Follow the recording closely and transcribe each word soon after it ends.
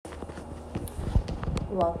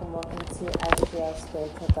Welcome to SGL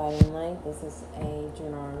Spiritual Guiding Light. This is a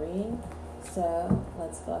general reading. So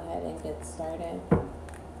let's go ahead and get started.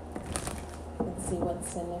 Let's see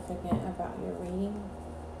what's significant about your reading.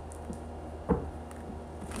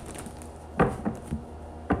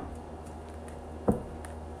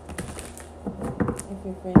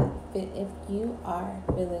 If you are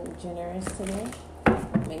feeling generous today,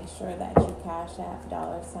 make sure that you cash app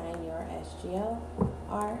 $ your SGL.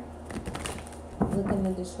 Look in the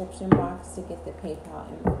description box to get the PayPal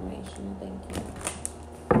information. Thank you.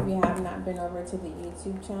 If you have not been over to the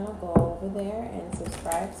YouTube channel, go over there and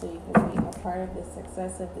subscribe so you can be a part of the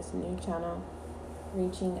success of this new channel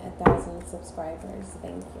reaching 1,000 subscribers.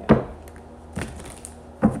 Thank you.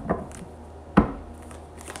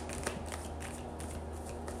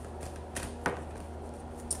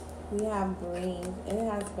 We have Breathe. It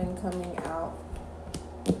has been coming out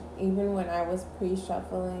even when I was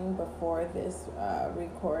pre-shuffling before this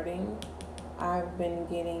recording. I've been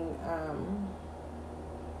getting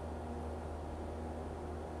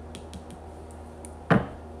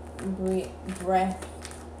breath.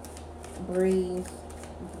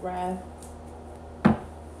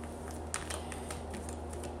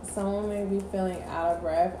 Someone may be feeling out of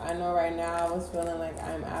breath. I know right now I was feeling like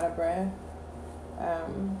I'm out of breath.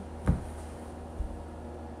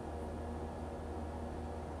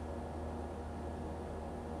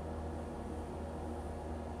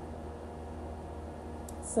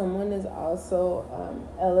 Someone is also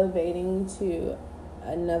elevating to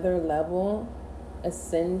another level,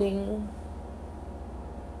 ascending.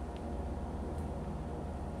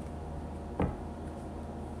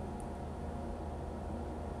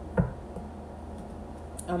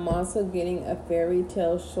 I'm also getting a fairy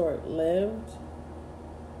tale short-lived.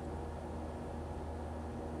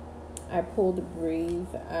 I pulled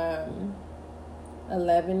Breathe.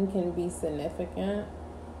 11 can be significant.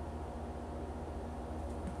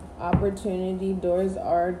 Opportunity doors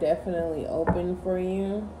are definitely open for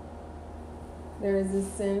you. There is a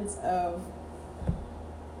sense of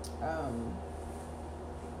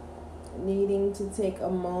needing to take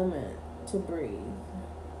a moment to breathe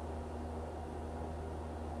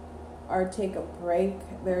or take a break.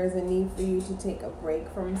 There is a need for you to take a break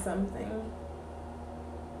from something.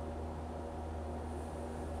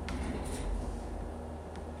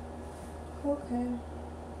 Okay.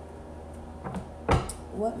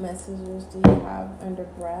 What messages do you have under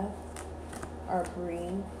breath or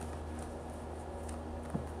breathe?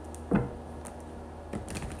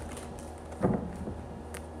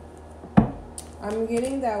 I'm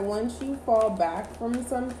getting that once you fall back from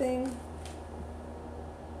something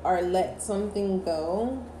or let something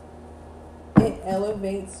go, it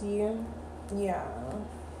elevates you. Yeah.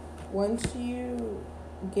 Once you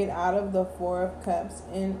get out of the Four of Cups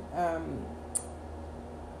in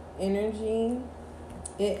energy,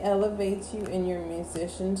 it elevates you in your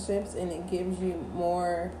musicianships and it gives you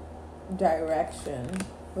more direction.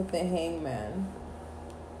 With the Hangman,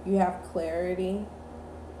 you have clarity.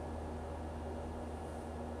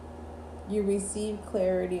 You receive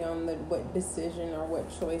clarity on what decision or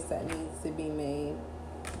what choice that needs to be made.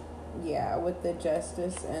 Yeah, with the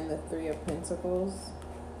Justice and the Three of Pentacles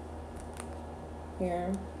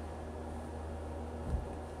here.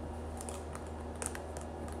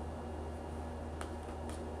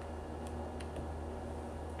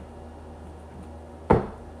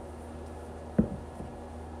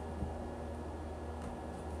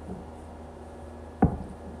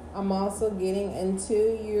 I'm also getting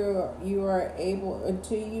until you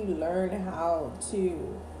learn how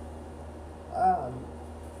to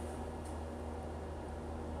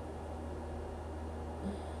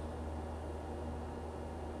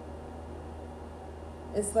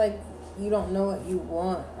it's like you don't know what you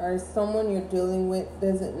want, or someone you're dealing with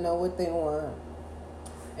doesn't know what they want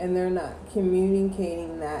and they're not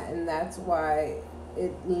communicating that, and that's why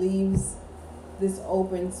it leaves this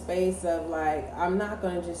open space of like, I'm not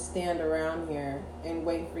going to just stand around here and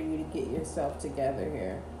wait for you to get yourself together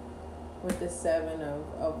here. With the Seven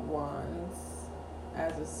of Wands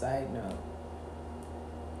as a side note.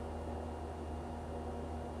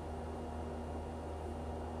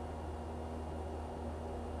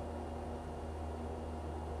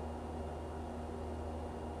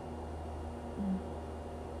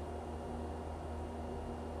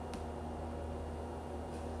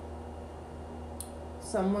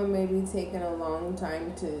 Someone may be taking a long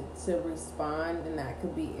time to respond, and that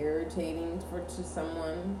could be irritating to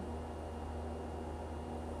someone.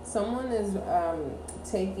 Someone is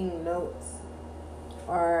taking notes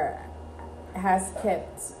or has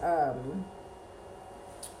kept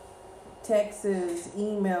texts,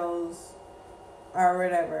 emails, or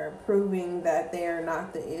whatever, proving that they are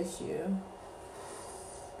not the issue.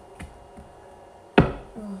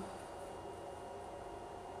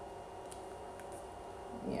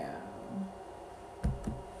 Yeah.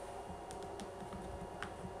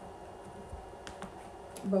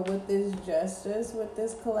 But with this justice, with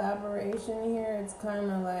this collaboration here, it's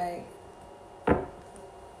kind of like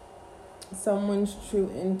someone's true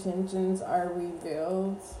intentions are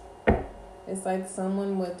revealed. It's like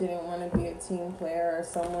someone didn't want to be a team player, or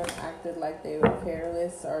someone acted like they were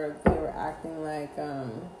careless, or they were acting like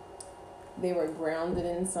they were grounded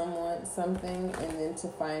in something, and then to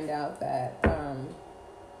find out that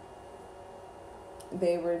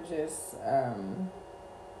they were just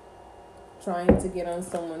trying to get on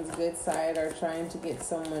someone's good side, or trying to get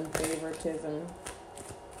someone favoritism.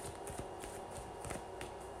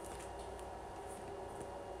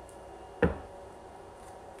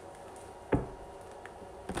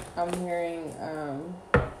 I'm hearing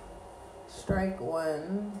strike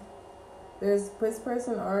one. This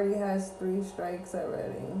person already has 3 strikes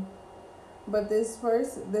already. But this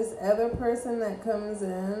other person that comes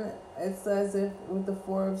in, it's as if with the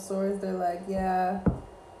 4 of Swords, they're like, yeah,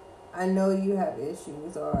 I know you have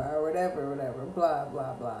issues, or whatever, blah,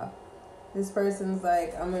 blah, blah. This person's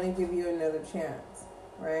like, I'm going to give you another chance,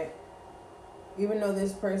 right? Even though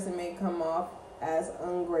this person may come off as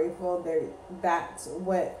ungrateful, that's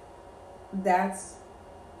what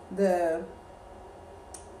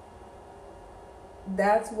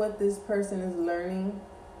this person is learning,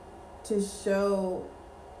 to show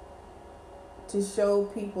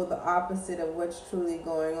people the opposite of what's truly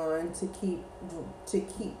going on,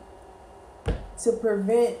 to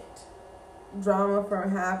prevent drama from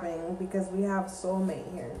happening, because we have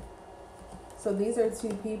soulmate here. So these are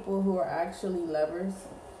 2 people who are actually lovers,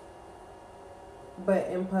 but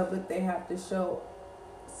in public they have to show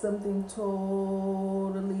something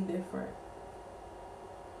totally different.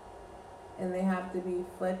 And they have to be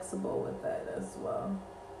flexible with that as well.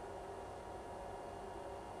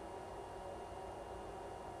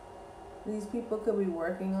 These people could be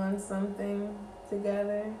working on something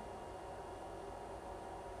together,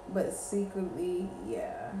 but secretly,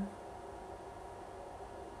 yeah.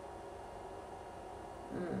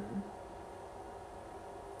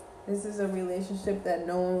 This is a relationship that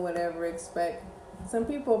no one would ever expect. Some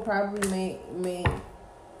people probably may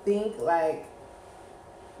think like,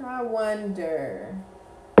 I wonder,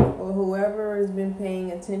 or whoever has been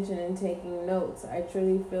paying attention and taking notes, I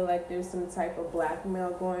truly feel like there's some type of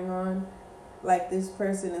blackmail going on. Like this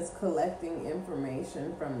person is collecting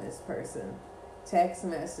information from this person. Text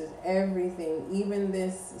message, everything, even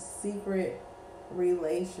this secret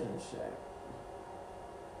relationship.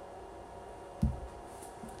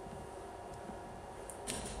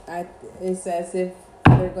 It's as if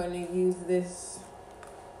they're going to use this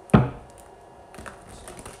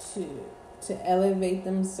to elevate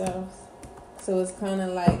themselves. So it's kind of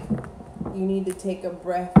like you need to take a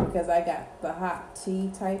breath, because I got the hot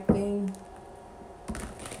tea type thing.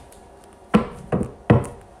 Oh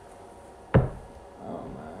my.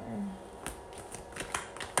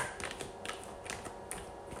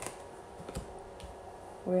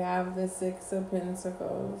 We have the 6 of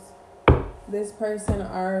Pentacles. This person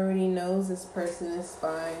already knows this person is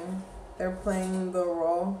spying. They're playing the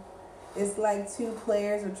role. It's like 2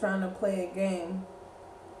 players are trying to play a game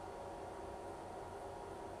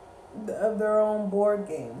of their own board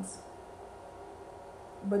games.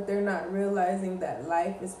 But they're not realizing that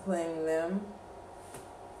life is playing them,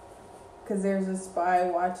 because there's a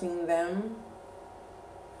spy watching them.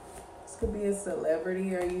 This could be a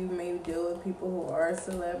celebrity, or you may deal with people who are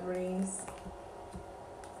celebrities.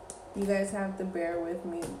 You guys have to bear with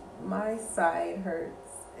me. My side hurts.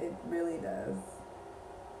 It really does.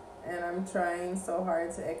 And I'm trying so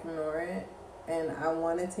hard to ignore it. And I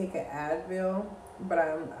want to take an Advil, but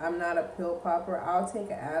I'm not a pill popper. I'll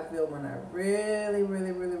take an Advil when I really,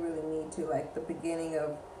 really, really, really need to, like the beginning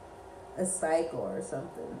of a cycle or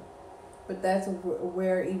something. But that's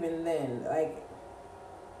where even then, like,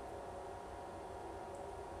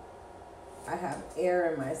 I have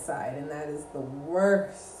air in my side, and that is the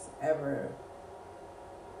worst ever.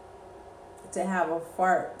 To have a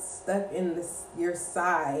fart stuck in your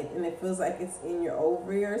side, and it feels like it's in your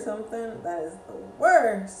ovary or something. That is the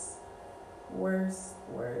worst. Worst.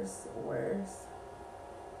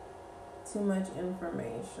 Too much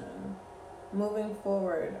information. Moving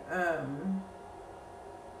forward,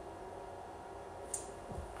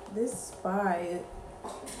 this spy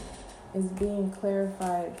is being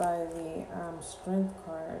clarified by the Strength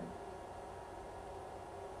card.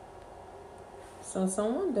 So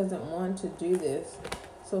someone doesn't want to do this.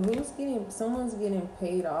 So someone's getting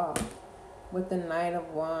paid off with the Knight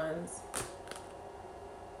of Wands,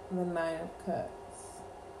 the Nine of Cups.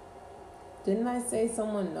 Didn't I say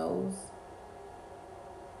someone knows?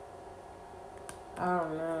 I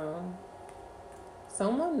don't know.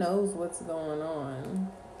 Someone knows what's going on,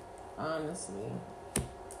 honestly,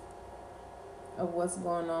 of what's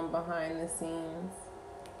going on behind the scenes.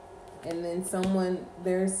 And then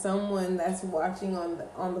there's someone that's watching on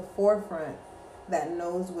the forefront that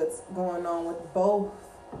knows what's going on with both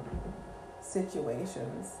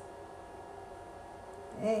situations.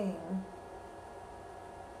 Dang.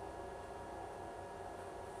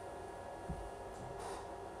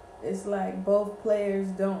 It's like both players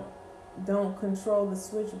don't control the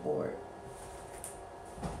switchboard.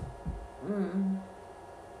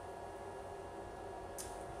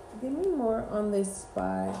 Give me more on this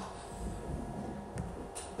spy.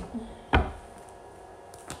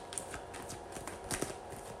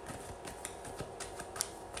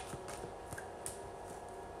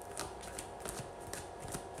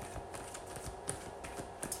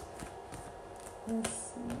 Let's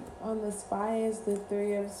see. On the spy is the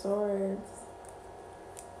Three of Swords.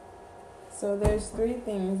 So there's three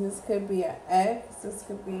things. This could be an ex. This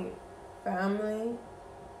could be family.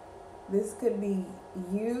 This could be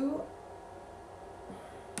you.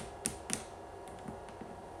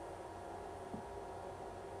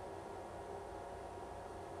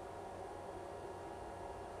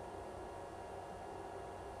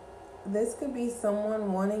 This could be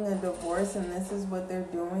someone wanting a divorce, and this is what they're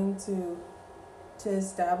doing to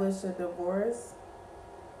establish a divorce.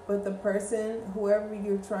 But the person, whoever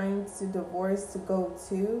you're trying to divorce to go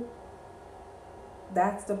to,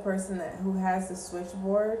 that's the person who has the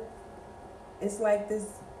switchboard. It's like this.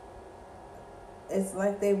 It's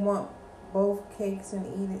like they want both cakes and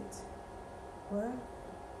eat it. What?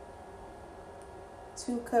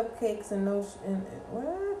 2 cupcakes and no and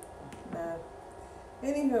what? Nah.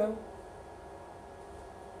 Anywho.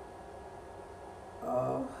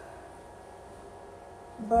 Oh.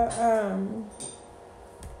 But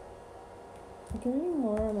give me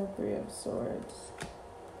more on the Three of Swords.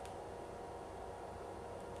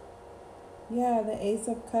 Yeah, the Ace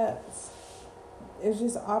of Cups. There's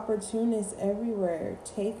just opportunists everywhere,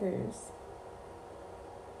 takers.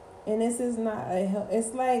 And this is not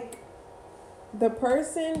it's like the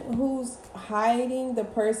person who's hiding, the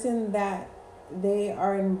person that they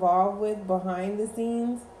are involved with behind the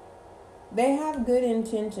scenes, they have good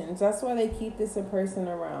intentions. That's why they keep this a person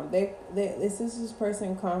around. This is this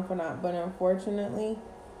person confidant, but unfortunately,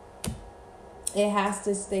 it has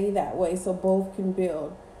to stay that way so both can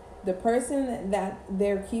build. The person that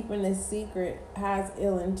they're keeping a secret has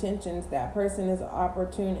ill intentions. That person is an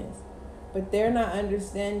opportunist. But they're not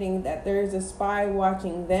understanding that there's a spy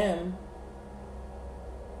watching them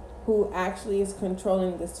who actually is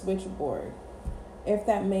controlling the switchboard. If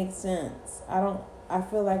that makes sense. I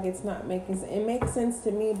feel like it's not making sense. It makes sense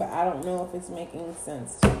to me, but I don't know if it's making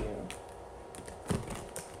sense to you.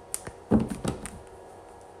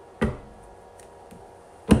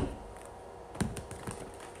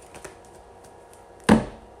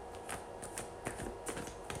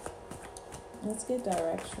 Let's get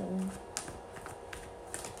direction.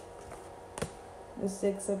 The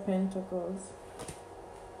Six of Pentacles.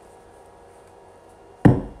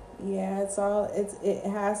 Yeah, it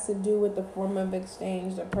has to do with the form of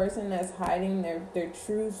exchange. The person that's hiding their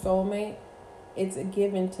true soulmate, it's a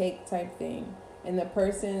give and take type thing. And the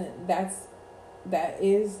person that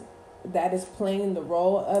is playing the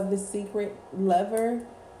role of the secret lover,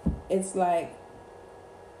 it's like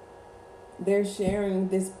they're sharing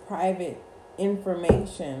this private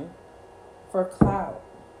information for clout.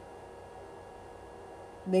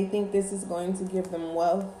 They think this is going to give them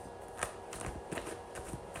wealth.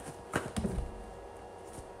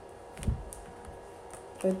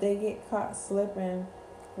 But they get caught slipping.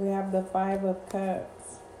 We have the Five of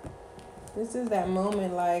Cups. This is that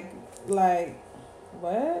moment like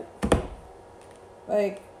what?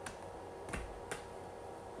 Like,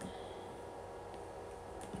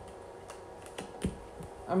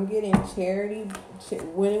 I'm getting charity.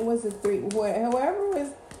 When it was whoever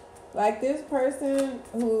was, like, this person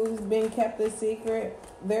who's been kept a secret,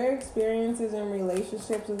 their experiences in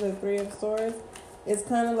relationships with the Three of Swords, it's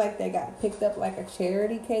kind of like they got picked up like a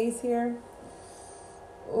charity case here.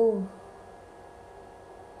 Ooh.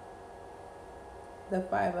 The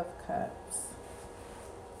Five of Cups.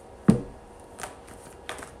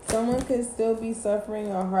 Someone could still be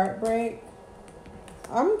suffering a heartbreak.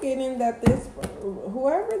 I'm getting that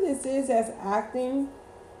whoever this is that's acting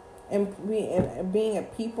and being a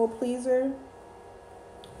people pleaser,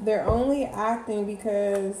 They're only acting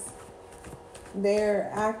because they're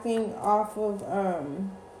acting off of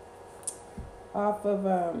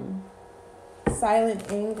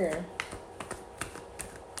silent anger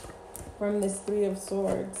from this Three of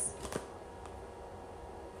Swords.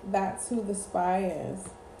 That's who the spy is.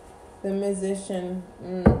 The Magician,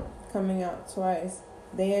 coming out twice.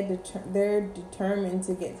 They're determined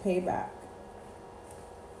to get payback.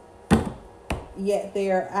 Yet they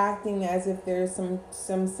are acting as if there's some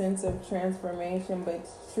sense of transformation, but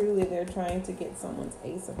truly they're trying to get someone's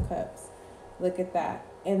Ace of Cups. Look at that,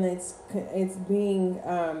 and it's being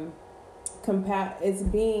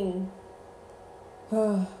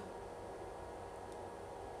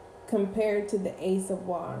compared to the Ace of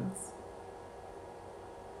Wands.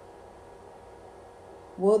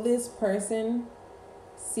 Will this person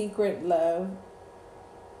secret love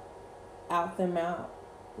out them out?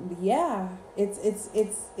 Yeah,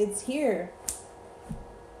 it's here.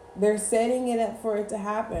 They're setting it up for it to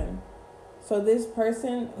happen. So this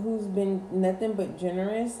person who's been nothing but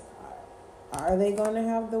generous, are they going to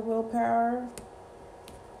have the willpower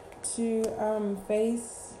to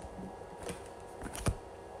face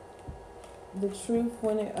the truth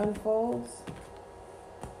when it unfolds?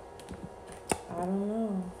 I don't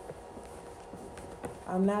know.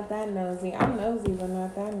 I'm not that nosy. I'm nosy, but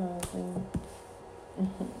not that nosy.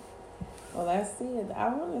 Well, let's see it. I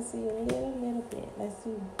want to see a little bit. Let's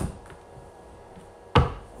see.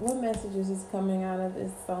 What messages is coming out of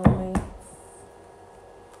this soulmate?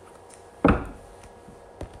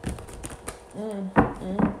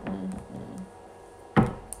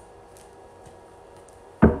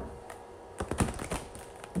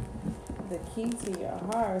 The key to your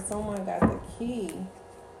heart. Someone got the key.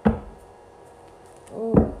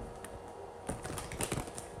 Ooh.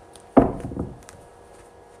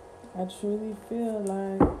 I truly feel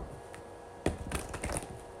like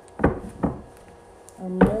a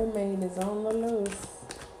mermaid is on the loose.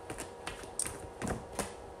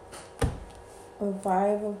 The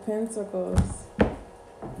Five of Pentacles.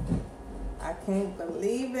 I can't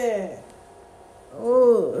believe it.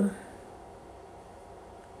 Ooh.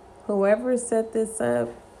 Whoever set this up,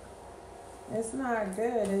 it's not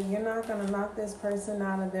good. You're not going to knock this person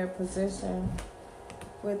out of their position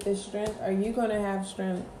with the strength. Are you going to have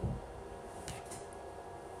strength?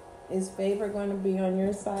 Is favor going to be on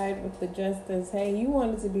your side with the Justice? Hey, you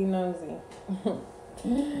wanted to be nosy.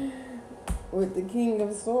 With the King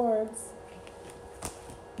of Swords.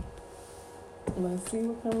 Let's see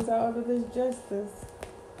what comes out of this Justice.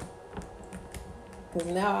 Because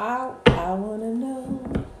now I want to know.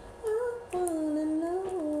 I want to know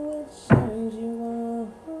what turns you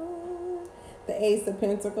on. The Ace of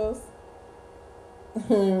Pentacles.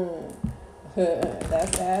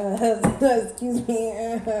 That's excuse me.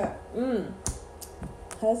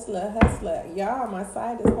 Hustler. Y'all, my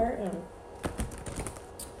side is hurting.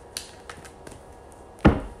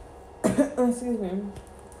 Excuse me.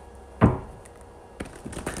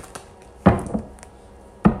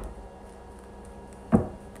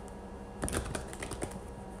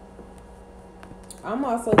 I'm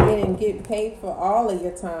also getting paid for all of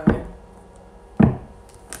your time.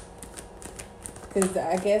 Because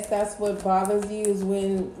I guess that's what bothers you, is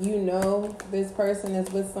when you know this person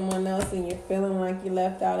is with someone else and you're feeling like you're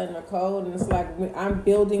left out in the cold. And it's like, I'm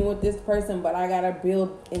building with this person, but I got to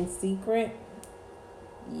build in secret.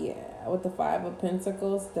 Yeah, with the Five of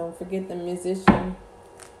Pentacles. Don't forget the Musician.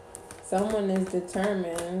 Someone is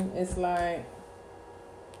determined. It's like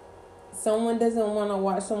someone doesn't want to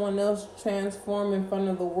watch someone else transform in front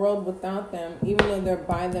of the world without them, even though they're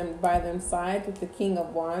by them side, with the King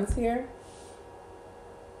of Wands here.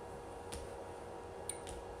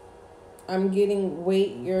 I'm getting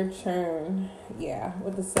wait your turn. Yeah,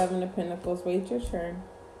 with the Seven of Pentacles, wait your turn.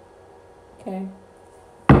 Okay.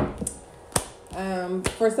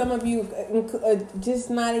 For some of you, just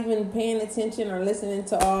not even paying attention or listening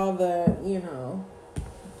to all the,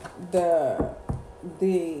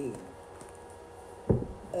 the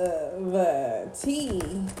tea.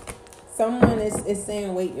 Someone is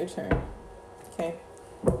saying wait your turn. Okay.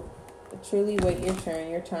 But truly wait your turn.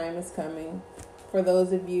 Your time is coming. For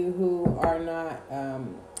those of you who are not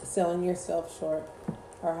selling yourself short,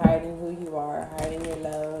 or hiding who you are, hiding your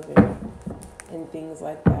love and things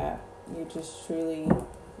like that. You're just truly,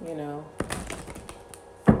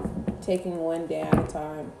 taking one day at a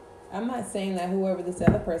time. I'm not saying that whoever this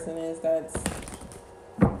other person is, that's,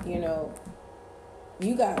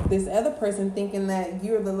 you got this other person thinking that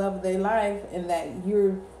you're the love of their life, and that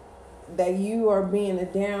you are being a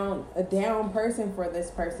down person for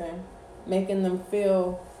this person, making them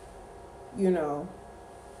feel,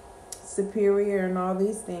 superior and all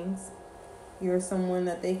these things. You're someone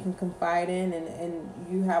that they can confide in, and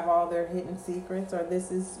you have all their hidden secrets, or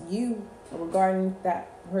this is you regarding that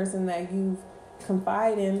person that you've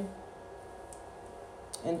confide in,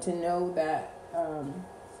 and to know that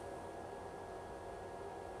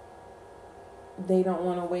they don't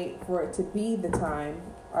want to wait for it to be the time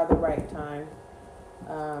or the right time.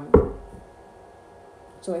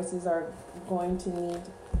 Choices are going to need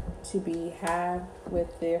to be had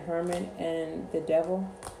with the Hermit and the Devil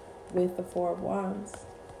with the Four of Wands.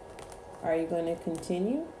 Are you going to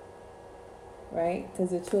continue? Right?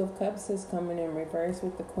 Because the Two of Cups is coming in reverse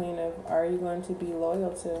with the Queen of... Are you going to be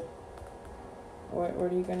loyal to? What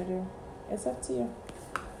are you going to do? It's up to you.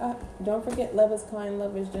 Don't forget, love is kind,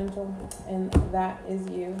 love is gentle, and that is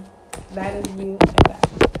you. That is you, and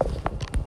that.